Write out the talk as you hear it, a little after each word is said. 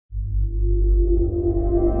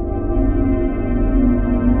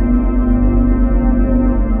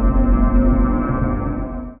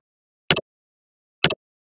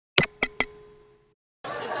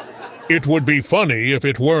It would be funny if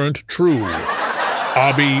it weren't true.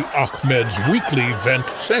 Abiy Ahmed's weekly vent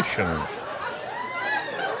session.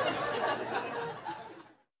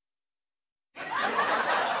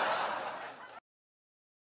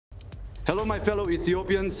 Hello, my fellow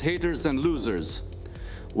Ethiopians, haters, and losers.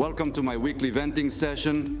 Welcome to my weekly venting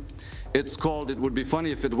session. It's called It Would Be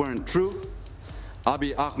Funny If It Weren't True.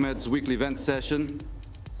 Abiy Ahmed's weekly vent session.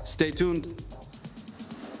 Stay tuned.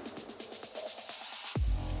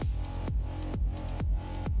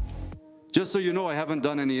 Just so you know, I haven't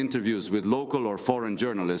done any interviews with local or foreign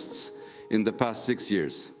journalists in the past 6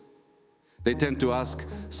 years. They tend to ask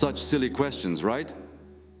such silly questions, right?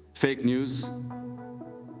 Fake news.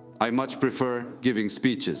 I much prefer giving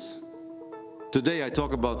speeches. Today I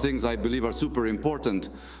talk about things I believe are super important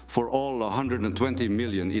for all 120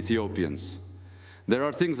 million Ethiopians. There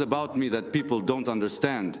are things about me that people don't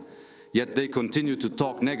understand, yet they continue to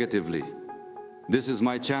talk negatively. This is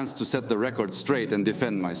my chance to set the record straight and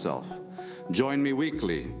defend myself. Join me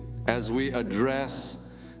weekly as we address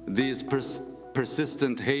these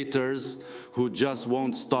persistent haters who just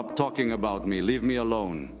won't stop talking about me. Leave me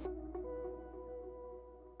alone.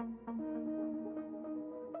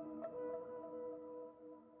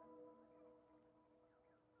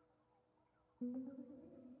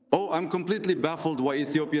 Oh, I'm completely baffled why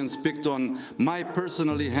Ethiopians picked on my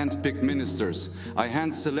personally hand-picked ministers. I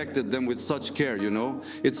hand-selected them with such care, you know.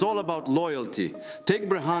 It's all about loyalty. Take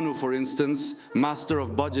Brehanu, for instance, master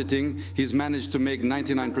of budgeting. He's managed to make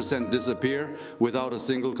 99% disappear without a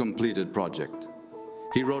single completed project.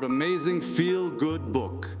 He wrote an amazing feel-good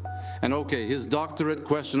book. And okay, his doctorate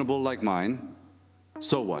questionable like mine.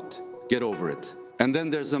 So what? Get over it. And then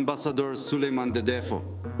there's Ambassador Suleiman Dedefo.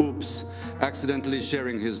 Oops, accidentally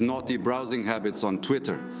sharing his naughty browsing habits on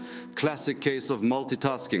Twitter. Classic case of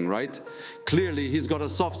multitasking, right? Clearly, he's got a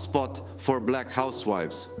soft spot for black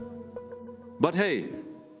housewives. But hey,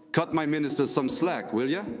 cut my ministers some slack, will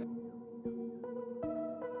ya?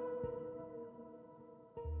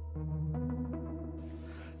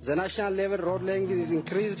 The national level road length is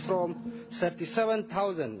increased from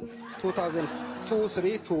 37,000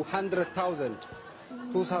 2002-3 to 100,000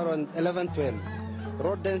 2011-12.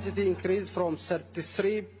 Road density increased from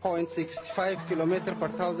 33.65 km per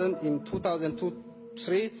thousand in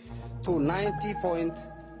 2002-3 to 90.9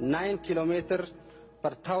 km per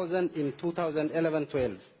thousand in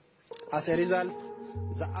 2011-12. As a result,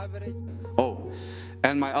 the average... Oh,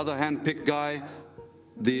 and my other hand-picked guy,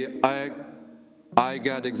 the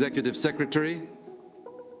IGAD Executive Secretary.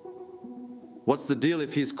 What's the deal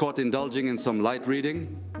if he's caught indulging in some light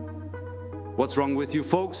reading? What's wrong with you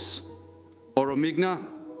folks? Oromigna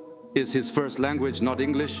is his first language, not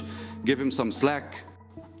English. Give him some slack.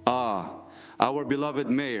 Ah, our beloved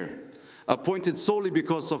mayor, appointed solely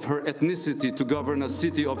because of her ethnicity to govern a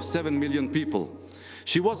city of 7 million people.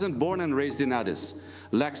 She wasn't born and raised in Addis,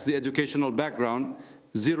 lacks the educational background,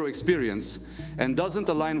 zero experience, and doesn't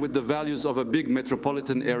align with the values of a big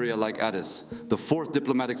metropolitan area like Addis, the 4th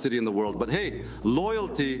diplomatic city in the world. But hey,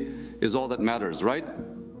 loyalty is all that matters, right?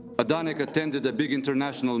 Adanek attended a big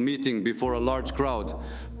international meeting before a large crowd.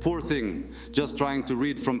 Poor thing, just trying to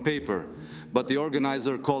read from paper. But the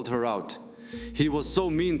organizer called her out. He was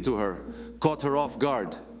so mean to her, caught her off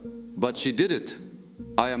guard. But she did it.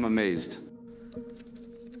 I am amazed.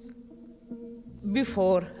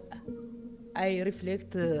 Before I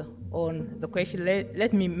reflect on the question,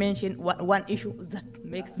 let me mention one issue that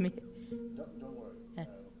makes me...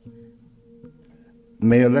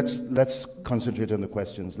 Mayor, let's concentrate on the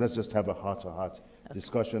questions. Let's just have a heart-to-heart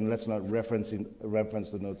discussion. Let's not reference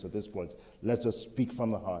the notes at this point. Let's just speak from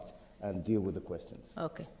the heart and deal with the questions.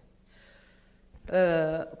 Okay.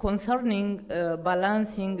 Concerning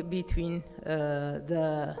balancing between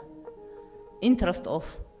the interest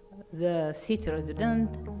of the city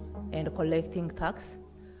resident and collecting tax,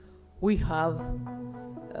 we have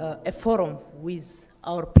a forum with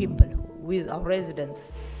our people, with our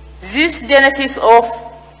residents. This genesis of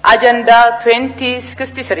Agenda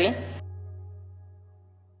 2063.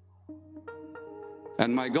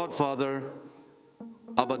 And my godfather,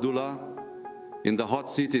 Abdullah, in the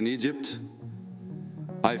hot seat in Egypt,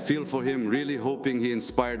 I feel for him, really hoping he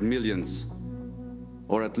inspired millions,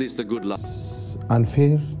 or at least a good lot.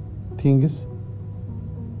 Unfair things,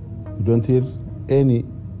 you don't hear any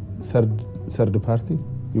third party.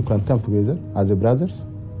 You can come together as a brothers.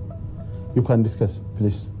 You can discuss,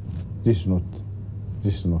 please. This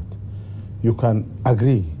is not. You can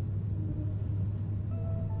agree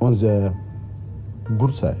on the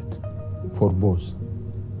good side for both.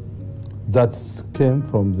 That came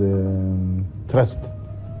from the trust.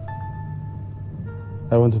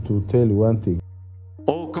 I wanted to tell you one thing.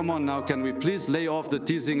 Oh, come on now, can we please lay off the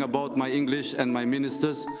teasing about my English and my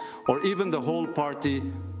ministers, or even the whole party,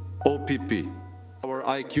 OPP? Our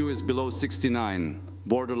IQ is below 69,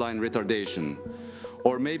 borderline retardation.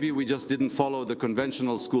 Or maybe we just didn't follow the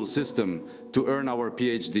conventional school system to earn our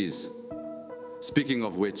PhDs. Speaking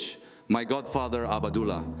of which, my godfather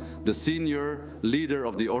Abadullah, the senior leader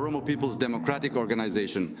of the Oromo People's Democratic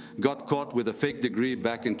Organization, got caught with a fake degree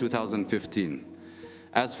back in 2015.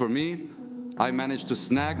 As for me, I managed to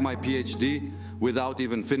snag my PhD without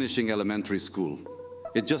even finishing elementary school.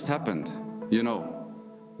 It just happened, you know.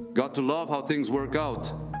 Got to love how things work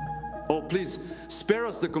out. Oh, please, spare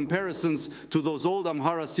us the comparisons to those old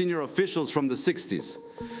Amhara senior officials from the 60s.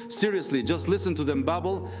 Seriously, just listen to them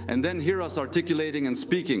babble and then hear us articulating and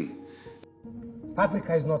speaking.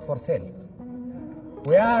 Africa is not for sale.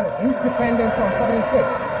 We are independent from sovereign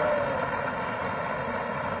states.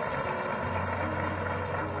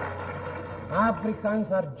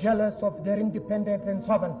 Africans are jealous of their independence and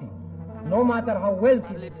sovereignty, no matter how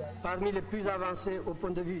wealthy they are. Parmi les plus avancés au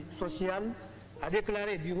point de vue social, a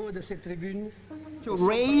déclaré du haut de cette tribune to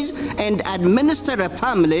raise and administer a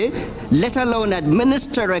family, let alone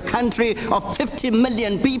administer a country of 50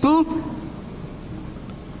 million people,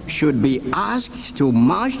 should be asked to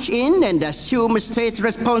march in and assume state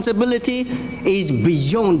responsibility is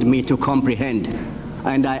beyond me to comprehend,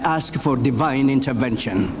 and I ask for divine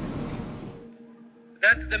intervention.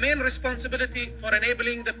 That the main responsibility for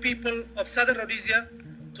enabling the people of Southern Rhodesia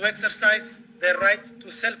to exercise their right to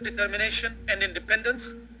self-determination and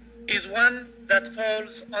independence is one that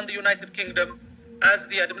falls on the United Kingdom as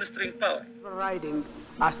the administering power. Overriding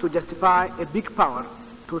as to justify a big power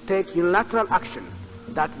to take unilateral action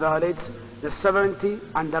that violates the sovereignty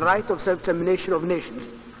and the right of self-determination of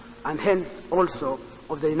nations, and hence also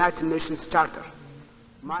of the United Nations Charter.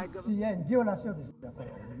 S'il y a une violation des accords,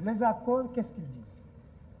 les accords, qu'est-ce qu'ils disent?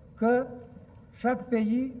 Que chaque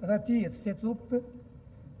pays retire ses troupes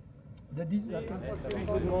de 10 à 15 ans.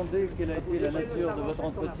 Puis-je vous demander quelle a été la nature de votre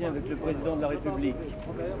entretien avec le président de la République?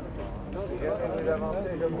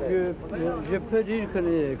 Je peux dire que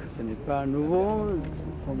ce n'est pas nouveau,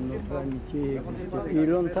 comme notre amitié existe depuis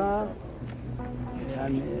longtemps.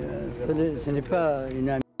 Ce n'est pas une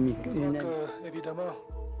amitié. Donc, évidemment,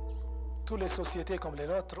 toutes les sociétés comme les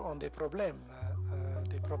nôtres ont des problèmes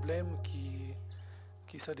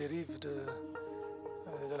qui se dérivent de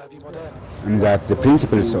la vie moderne. And that the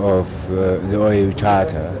principles of the OAU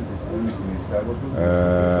Charter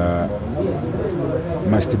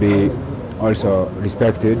must be also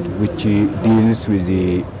respected, which deals with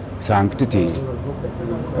the sanctity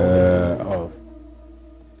of.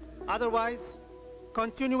 Otherwise,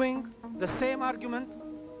 continuing the same argument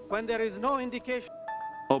when there is no indication.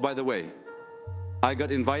 Oh, by the way, I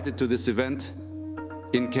got invited to this event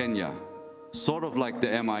in Kenya, sort of like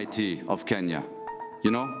the MIT of Kenya,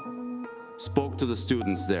 you know? Spoke to the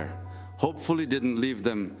students there. Hopefully didn't leave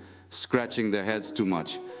them scratching their heads too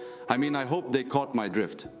much. I mean, I hope they caught my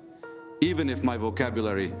drift, even if my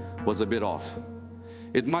vocabulary was a bit off.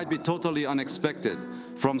 It might be totally unexpected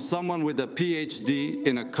from someone with a PhD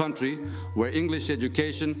in a country where English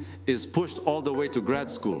education is pushed all the way to grad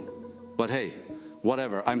school. But hey,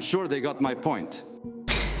 whatever, I'm sure they got my point.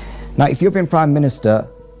 Now, Ethiopian Prime Minister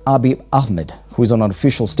Abiy Ahmed, who is on an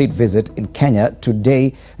official state visit in Kenya,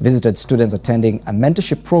 today visited students attending a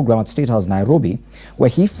mentorship program at State House Nairobi, where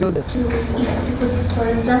he felt that if you could, for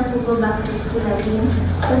example, go back to school again,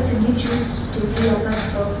 what would you choose to be apart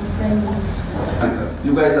from Prime Minister?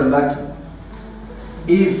 You guys are lucky.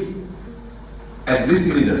 If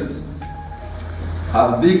existing leaders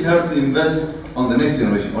have a big heart to invest on the next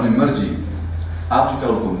generation, on emerging, Africa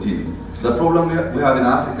will continue. The problem we have in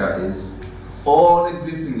Africa is all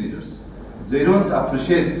existing leaders, they don't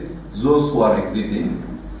appreciate those who are exiting.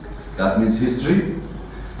 That means history.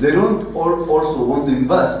 They don't also want to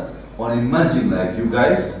invest on emerging like you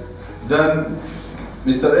guys. Then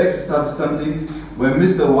Mr. X starts something. When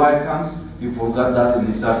Mr. Y comes, he forgot that and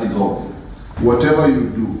he started over. Whatever you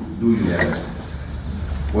do, do your best.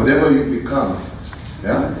 Whatever you become,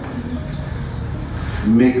 yeah,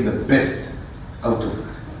 make the best out of it.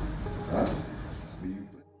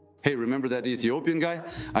 Hey, remember that Ethiopian guy?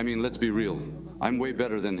 I mean, let's be real. I'm way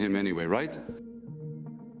better than him anyway, right?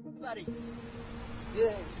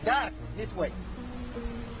 Dark, this way.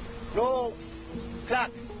 No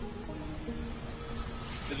clocks.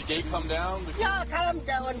 Did the gate come down? Yeah, come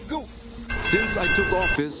down, go. Since I took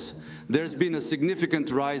office, there's been a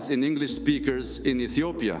significant rise in English speakers in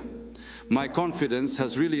Ethiopia. My confidence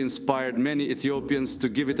has really inspired many Ethiopians to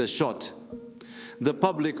give it a shot. The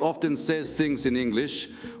public often says things in English,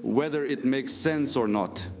 whether it makes sense or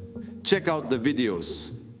not. Check out the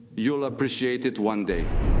videos. You'll appreciate it one day.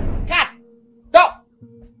 Cat, door,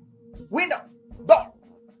 window, door,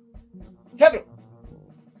 table,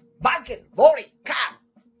 basket, body, car.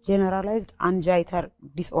 Generalized anxiety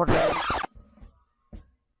disorder.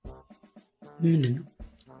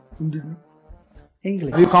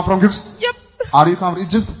 English. You come from Greece? Yep. Are you from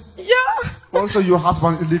Egypt? Yeah. Also, your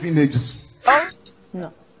husband live in Egypt?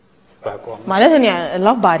 No. معناتها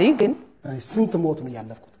love body again. سنت موت من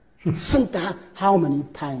يالفكت. سنت how many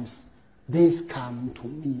times this come to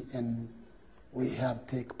me and we have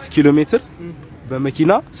take. كيلومتر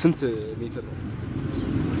بمكينة سنت متر.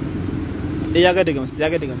 يا قديم يا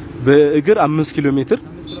قديم. بإجر 5 كيلومتر.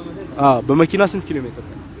 بمكينة سنت كيلومتر.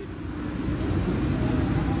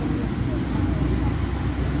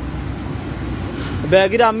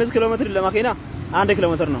 بأجر 5 كيلومتر لمكينة 1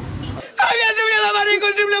 كيلومتر نو.